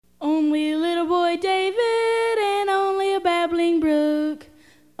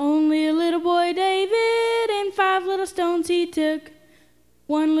little stones he took.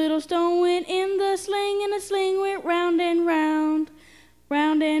 One little stone went in the sling, and the sling went round and round.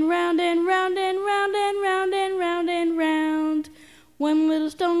 Round and round and round and round and round and round and round. One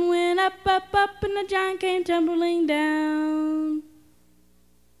little stone went up, up, up, and the giant came tumbling down.